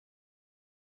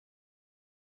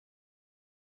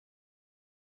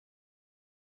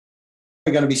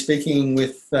We're going to be speaking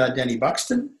with Danny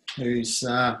Buxton, who's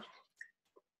the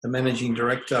Managing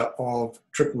Director of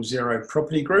 000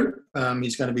 Property Group.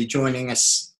 He's going to be joining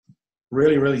us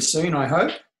really soon, I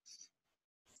hope.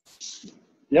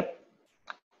 Yep,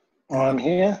 I'm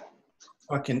here.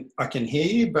 I can hear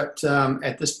you, but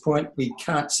at this point we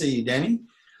can't see you, Danny.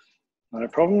 No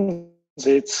problem.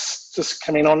 It's just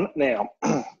coming on now.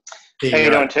 How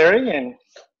you doing, Terry? And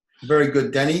very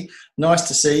good, Danny. Nice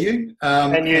to see you.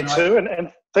 And you too.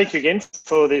 And thank you again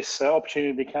for this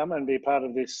opportunity to come and be a part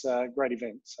of this great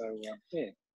event. So,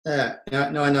 yeah.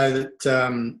 Now I know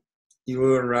that you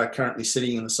are currently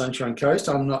sitting in the Sunshine Coast.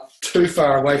 I'm not too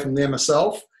far away from there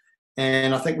myself.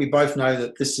 And I think we both know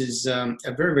that this is a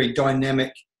very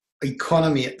dynamic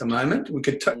economy at the moment. We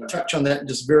could touch on that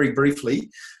just very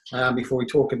briefly before we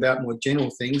talk about more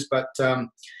general things. But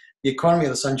the economy of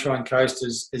the Sunshine Coast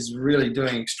is really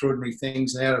doing extraordinary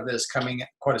things, and out of this coming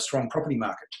quite a strong property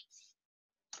market.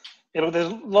 Yeah, well,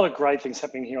 there's a lot of great things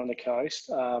happening here on the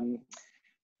coast,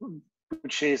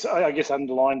 which is, I guess,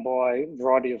 underlined by a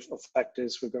variety of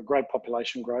factors. We've got great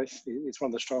population growth. It's one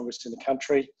of the strongest in the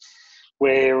country.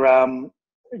 We're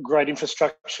great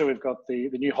infrastructure. We've got the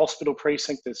new hospital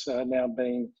precinct that's now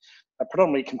being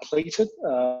predominantly completed.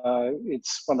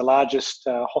 It's one of the largest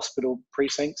hospital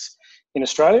precincts in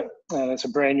Australia, and it's a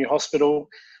brand new hospital,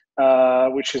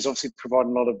 which is obviously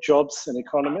providing a lot of jobs and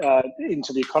economy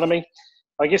into the economy.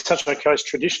 I guess Sunshine Coast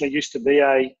traditionally used to be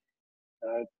a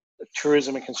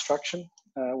tourism and construction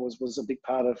was a big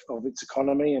part of its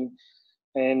economy, and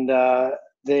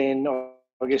then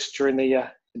I guess during the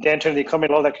downturn of the economy,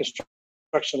 a lot of that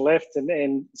construction left,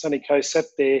 and Sunny Coast sat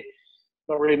there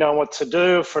not really knowing what to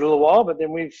do for a little while. But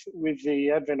then with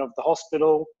the advent of the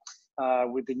hospital,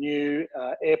 with the new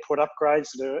airport upgrades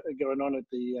that are going on at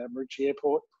the Maroochy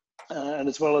Airport, and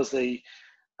as well as the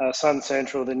Sun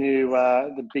Central,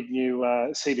 the big new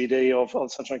CBD of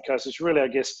Sunshine Coast, it's really, I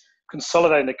guess,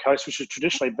 consolidating the coast, which has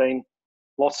traditionally been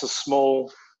lots of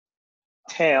small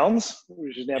towns,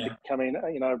 which is now becoming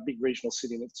a big regional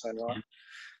city in its own right.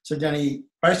 So, Danny,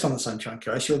 based on the Sunshine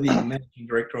Coast, you're the Managing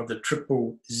Director of the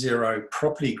 000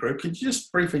 Property Group. Could you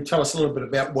just briefly tell us a little bit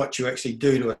about what you actually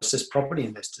do to assist property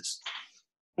investors?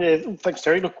 Yeah, thanks,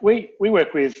 Terry. Look, we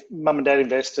work with mum and dad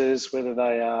investors, whether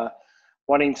they are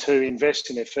wanting to invest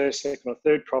in their first, second or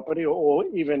third property, or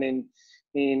even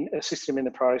in assisting them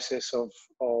in the process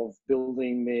of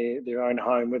building their own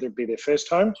home, whether it be their first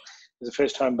home as a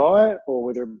first home buyer, or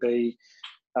whether it be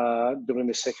building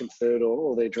their second, third,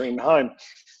 or their dream home.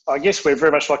 I guess we're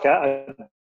very much like a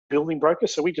building broker,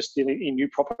 so we just deal in new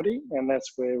property, and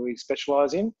that's where we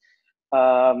specialise in.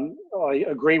 I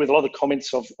agree with a lot of the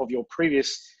comments of your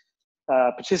previous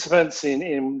participants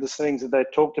in the things that they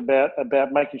talked about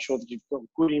making sure that you've got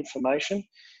good information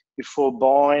before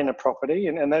buying a property,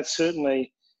 and that's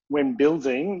certainly when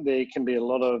building, there can be a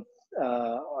lot of,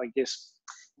 I guess,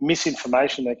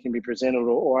 misinformation that can be presented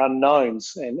or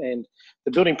unknowns, and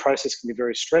the building process can be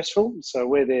very stressful. So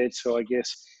we're there to, I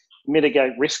guess,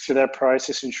 mitigate risk through that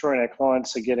process, ensuring our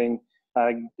clients are getting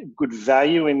good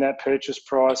value in that purchase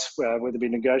price, whether it be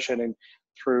negotiating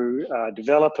through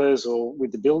developers or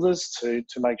with the builders to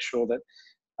make sure that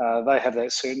they have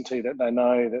that certainty that they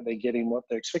know that they're getting what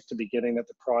they expect to be getting at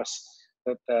the price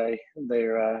that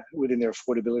they're within their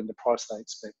affordability and the price they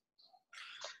expect.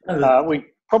 But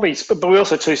we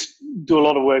also do a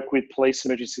lot of work with police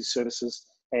emergency services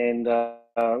and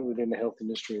within the health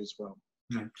industry as well.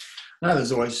 I know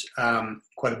there's always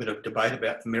quite a bit of debate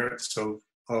about the merits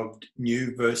of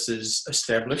new versus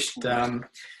established.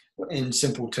 In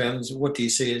simple terms, what do you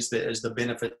see as the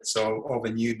benefits of a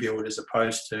new build as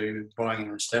opposed to buying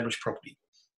an established property?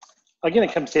 Again,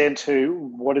 it comes down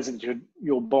to what is it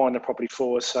you're buying the property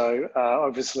for. So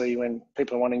obviously when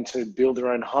people are wanting to build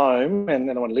their own home and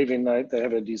they want to live in, they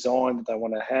have a design that they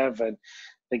want to have, and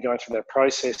they're going through that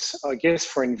process. I guess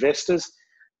for investors,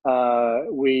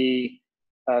 we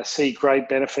see great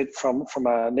benefit from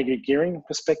a negative gearing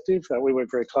perspective. We work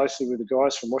very closely with the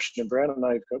guys from Washington Brown. I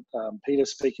know you've got Peter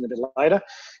speaking a bit later,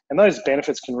 and those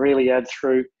benefits can really add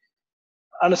through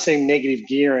understanding negative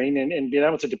gearing and being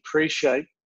able to depreciate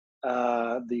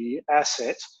the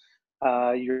asset.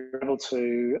 You're able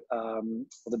to,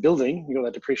 the building, you've got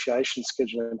that depreciation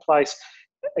schedule in place.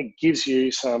 It gives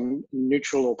you some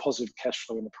neutral or positive cash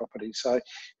flow in the property. So it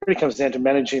really comes down to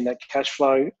managing that cash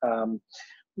flow.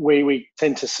 We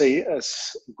tend to see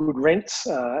good rents,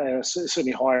 and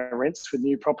certainly higher rents with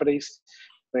new properties,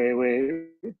 where we're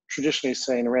traditionally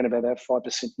seeing around about that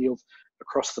 5% yield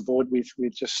across the board with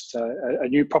just a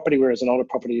new property, whereas an older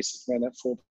property is around that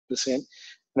 4%. And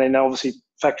then obviously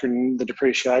factoring in the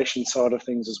depreciation side of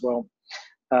things as well.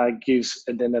 gives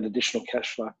then that additional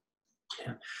cash flow.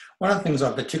 Yeah. One of the things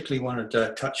I particularly wanted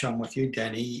to touch on with you,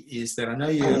 Danny, is that I know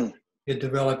you're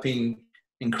developing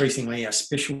increasingly a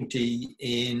specialty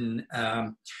in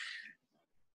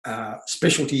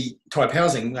specialty type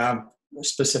housing,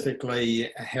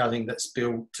 specifically housing that's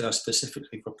built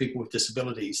specifically for people with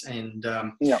disabilities. And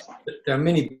there are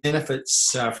many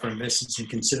benefits for investors in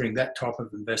considering that type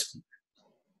of investment.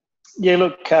 Yeah,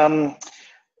 look,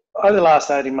 over the last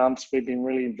 18 months, we've been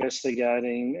really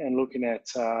investigating and looking at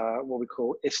what we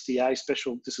call SDA,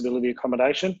 Special Disability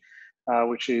Accommodation,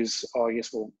 which is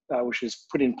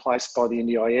put in place by the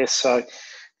NDIS. So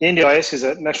the NDIS is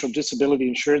a National Disability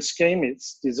Insurance Scheme.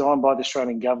 It's designed by the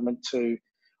Australian government to,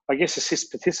 assist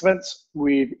participants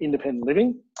with independent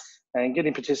living and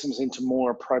getting participants into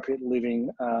more appropriate living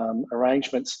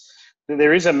arrangements.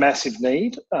 There is a massive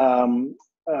need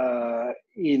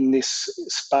in this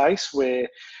space where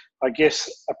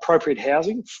appropriate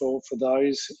housing for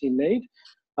those in need.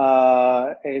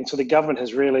 And so the government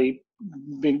has really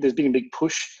there's been a big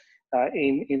push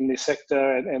in this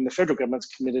sector, and the federal government's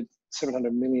committed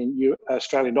 700 million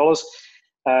Australian dollars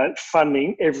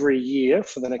funding every year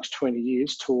for the next 20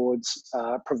 years towards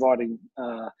providing,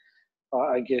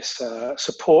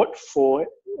 support for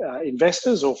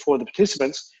investors or for the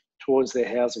participants towards their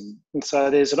housing. And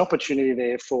so there's an opportunity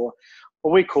there for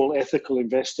what we call ethical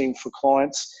investing for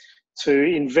clients to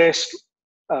invest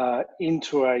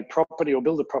into a property or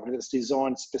build a property that's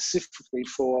designed specifically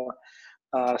for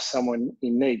someone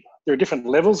in need. There are different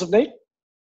levels of need,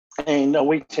 and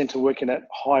we tend to work in that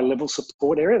high level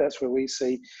support area. That's where we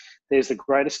see there's the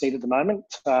greatest need at the moment.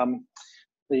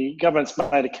 The government's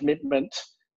made a commitment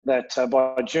that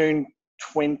by June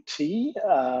 2020,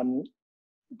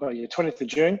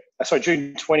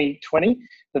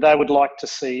 that they would like to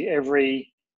see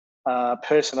every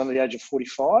person under the age of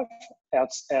 45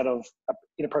 out of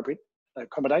inappropriate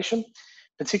accommodation,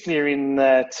 particularly in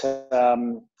that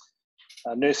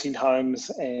nursing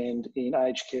homes and in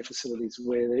aged care facilities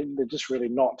where they're just really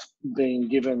not being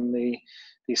given the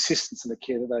assistance and the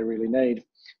care that they really need.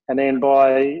 And then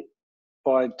by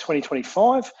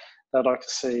 2025, they'd like to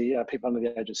see people under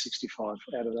the age of 65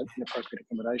 out of that inappropriate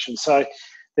accommodation. So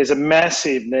there's a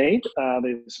massive need.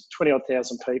 There's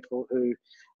 20,000 people who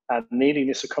are needing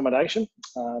this accommodation,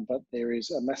 but there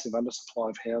is a massive undersupply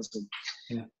of housing.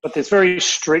 Yeah. But there's very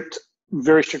strict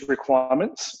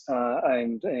requirements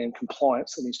and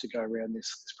compliance that needs to go around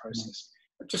this process.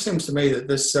 It just seems to me that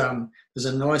there's a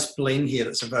nice blend here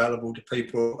that's available to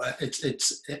people.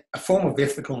 It's a form of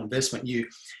ethical investment.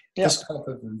 This type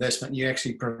of investment, you're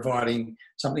actually providing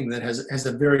something that has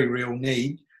a very real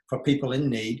need for people in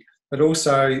need, but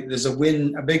also there's a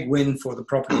big win for the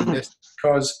property investor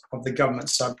because of the government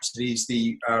subsidies.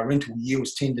 The rental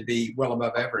yields tend to be well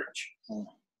above average.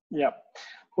 Yeah.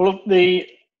 Well, the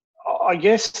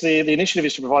initiative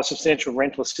is to provide substantial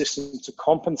rental assistance to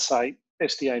compensate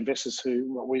SDA investors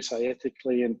who, what we say,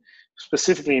 ethically and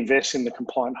specifically invest in the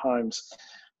compliant homes.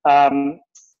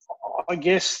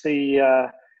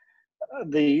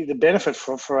 The benefit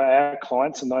for our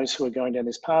clients and those who are going down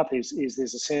this path is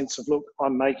there's a sense of, look,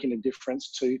 I'm making a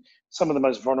difference to some of the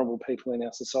most vulnerable people in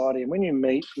our society. And when you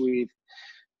meet with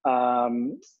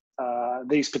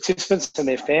these participants and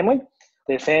their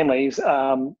families,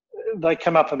 they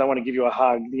come up and they want to give you a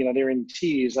hug. They're in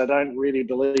tears. They don't really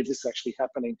believe this is actually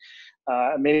happening.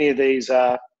 Many of these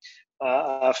are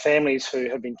families who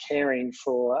have been caring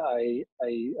for a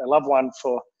loved one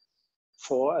for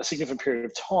a significant period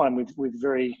of time with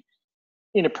very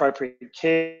inappropriate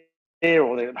care,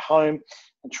 or they're at home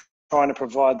and trying to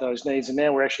provide those needs. And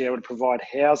now we're actually able to provide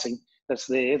housing that's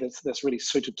there, that's really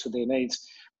suited to their needs.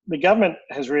 The government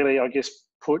has really,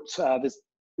 put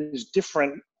there's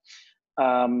different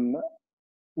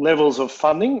levels of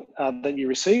funding that you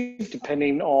receive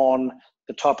depending on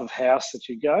the type of house that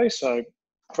you go. So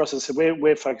for us, as I said,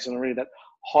 we're focusing on really that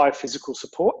high physical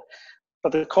support,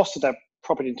 but the cost of that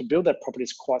property to build that property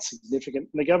is quite significant.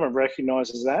 And the government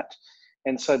recognises that,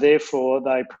 and so therefore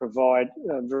they provide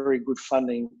very good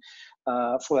funding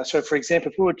for that. So, for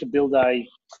example, if we were to build a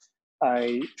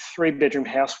 3-bedroom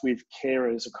house with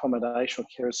carers accommodation or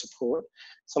carer support,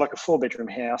 so like a 4-bedroom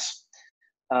house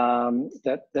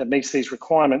that meets these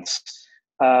requirements,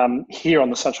 here on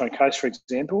the Sunshine Coast, for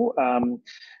example,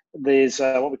 there's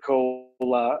what we call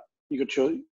you got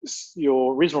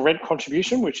your reasonable rent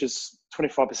contribution, which is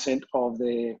 25% of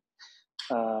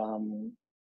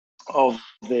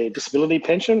their disability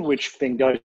pension, which then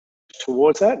goes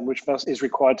towards that, which is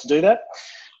required to do that.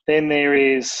 Then there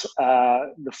is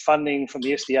the funding from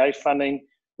the SDA funding,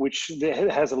 which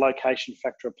has a location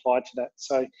factor applied to that.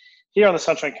 So here on the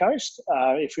Sunshine Coast,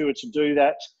 if we were to do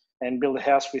that and build a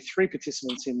house with 3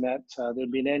 participants in that,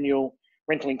 there'd be an annual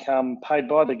rental income paid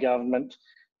by the government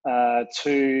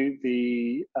to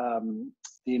the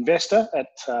investor at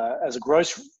as a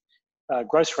gross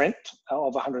rent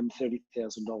of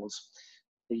 $130,000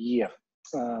 a year.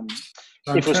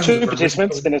 If it was 2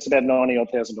 participants, then it's about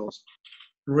 $90,000.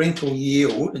 Rental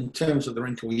yield, in terms of the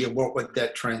rental yield, what would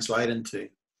that translate into?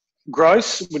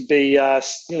 Gross would be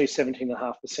nearly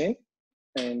 17.5%,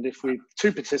 and if with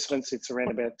 2 participants, it's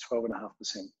around about 12.5%.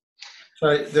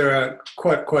 So there are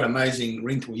quite amazing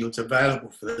rental yields available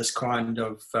for this kind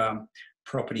of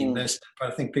property investment.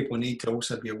 But I think people need to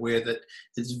also be aware that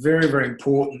it's very, very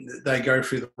important that they go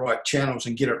through the right channels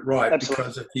and get it right. Absolutely.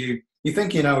 Because if you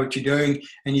think you know what you're doing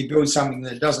and you build something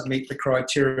that doesn't meet the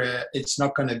criteria, it's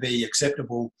not going to be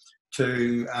acceptable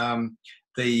to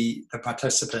the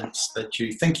participants that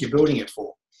you think you're building it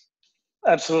for.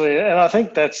 Absolutely, and I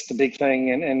think that's the big thing,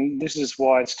 and this is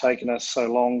why it's taken us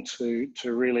so long to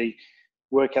really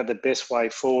work out the best way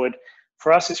forward.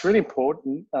 For us, it's really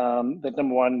important that,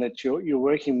 number one, that you're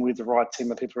working with the right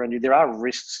team of people around you. There are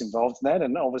risks involved in that,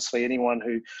 and obviously anyone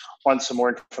who wants some more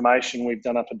information, we've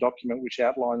done up a document which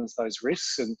outlines those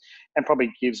risks and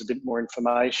probably gives a bit more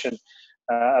information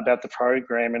about the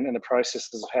program and the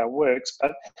processes of how it works.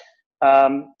 But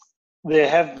there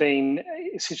have been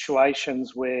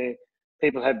situations where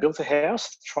people have built a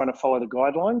house trying to follow the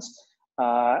guidelines.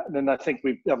 Then they think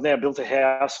I've now built a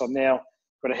house, I've now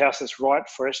got a house that's right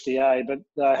for SDA, but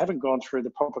they haven't gone through the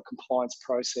proper compliance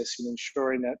process in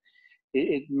ensuring that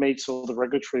it meets all the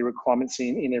regulatory requirements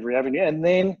in every avenue. And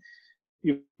then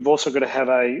you've also got to have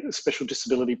a special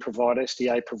disability provider,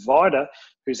 SDA provider,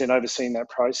 who's then overseeing that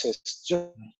process.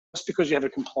 Just because you have a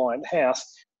compliant house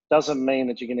doesn't mean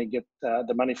that you're going to get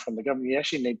the money from the government. You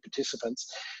actually need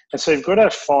participants. And so you've got to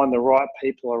find the right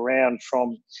people around,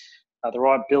 from the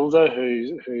right builder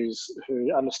who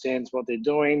understands what they're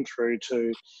doing, through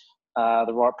to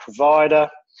the right provider,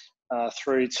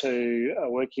 through to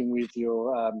working with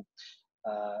your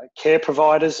care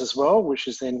providers as well, which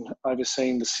is then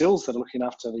overseeing the SILs that are looking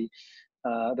after the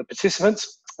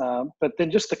participants, but then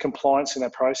just the compliance in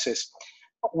that process.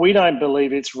 We don't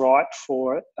believe it's right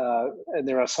for, and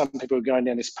there are some people who are going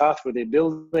down this path where they're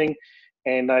building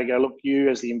and they go, look, you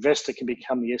as the investor can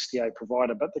become the SDA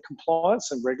provider, but the compliance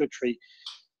and regulatory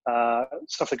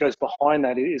stuff that goes behind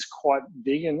that is quite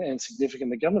big and significant.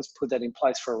 The government's put that in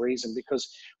place for a reason,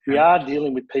 because we are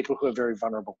dealing with people who are very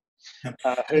vulnerable.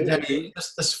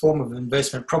 This form of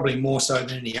investment, probably more so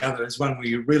than any other, is one where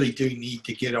you really do need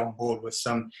to get on board with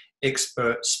some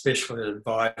expert specialist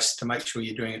advice to make sure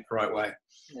you're doing it the right way.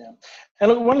 Yeah.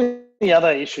 And look, one of the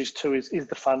other issues too is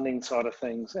the funding side of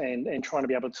things, and trying to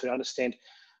be able to understand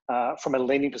from a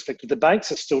lending perspective. The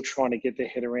banks are still trying to get their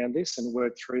head around this and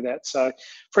work through that. So,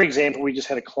 for example, we just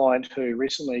had a client who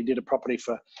recently did a property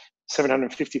for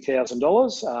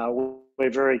 $750,000. We're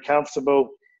very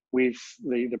comfortable with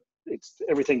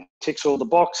everything ticks all the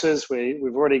boxes.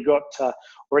 We've already got a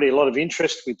lot of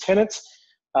interest with tenants.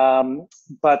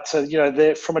 But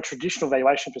from a traditional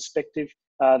valuation perspective,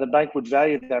 the bank would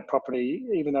value that property,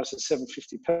 even though it's a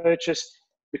 $750,000 purchase,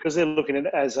 because they're looking at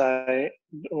it as an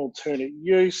alternate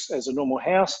use, as a normal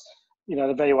house.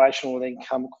 The valuation will then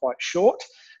come quite short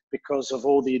because of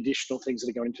all the additional things that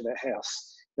are going into that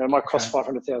house. It might cost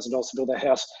 $500,000 to build that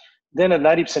house. Then at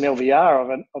 80%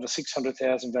 LVR of a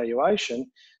 $600,000 valuation,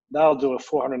 they'll do a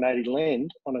 $480,000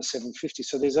 lend on a $750,000.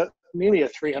 So there's nearly a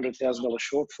 $300,000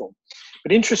 shortfall.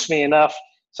 But interestingly enough,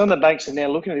 some of the banks are now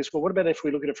looking at this. Well, what about if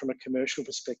we look at it from a commercial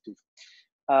perspective?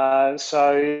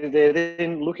 So they're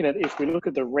then looking at, if we look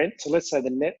at the rent, so let's say the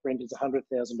net rent is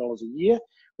 $100,000 a year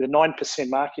with a 9%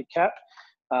 market cap,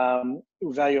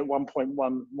 value at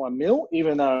 1.11 mil,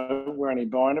 even though we're only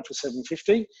buying it for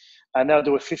 $750,000, and they'll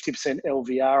do a 50%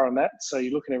 LVR on that. So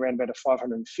you're looking around about a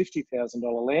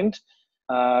 $550,000 lend,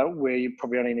 where you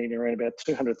probably only need around about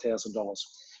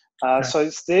 $200,000. So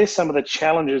there's some of the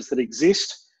challenges that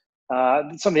exist.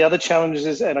 Some of the other challenges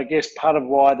is, and I guess part of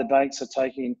why the banks are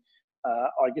taking,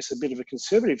 I guess, a bit of a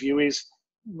conservative view is,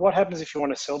 what happens if you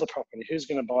want to sell the property? Who's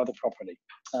going to buy the property?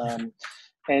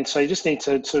 And so you just need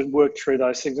to work through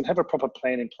those things and have a proper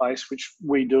plan in place, which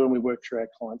we do and we work through our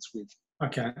clients with.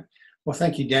 Okay. Well,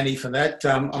 thank you, Danny, for that.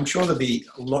 I'm sure there'll be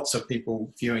lots of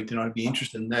people viewing tonight be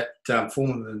interested in that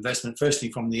form of investment, firstly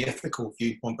from the ethical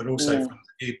viewpoint, but also from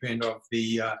the viewpoint of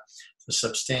the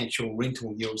substantial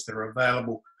rental yields that are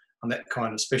available on that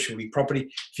kind of specialty property.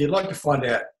 If you'd like to find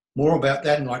out more about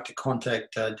that and like to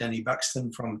contact Danny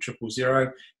Buxton from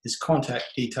 000, his contact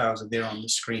details are there on the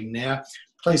screen now.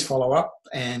 Please follow up,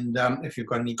 and if you've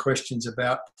got any questions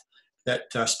about that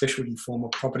specialty form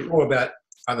of property, or about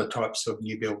other types of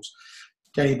new builds.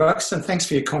 Danny Buxton, thanks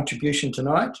for your contribution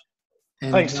tonight.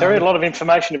 And, thanks, Terry. A lot of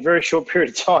information in a very short period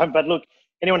of time. But look,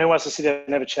 anyone who wants to sit down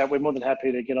and have a chat, we're more than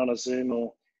happy to get on a Zoom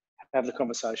or have the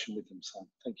conversation with them. So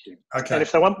thank you. Okay. And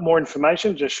if they want more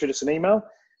information, just shoot us an email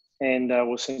and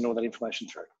we'll send all that information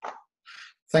through.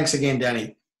 Thanks again,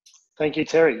 Danny. Thank you,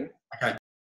 Terry. Okay.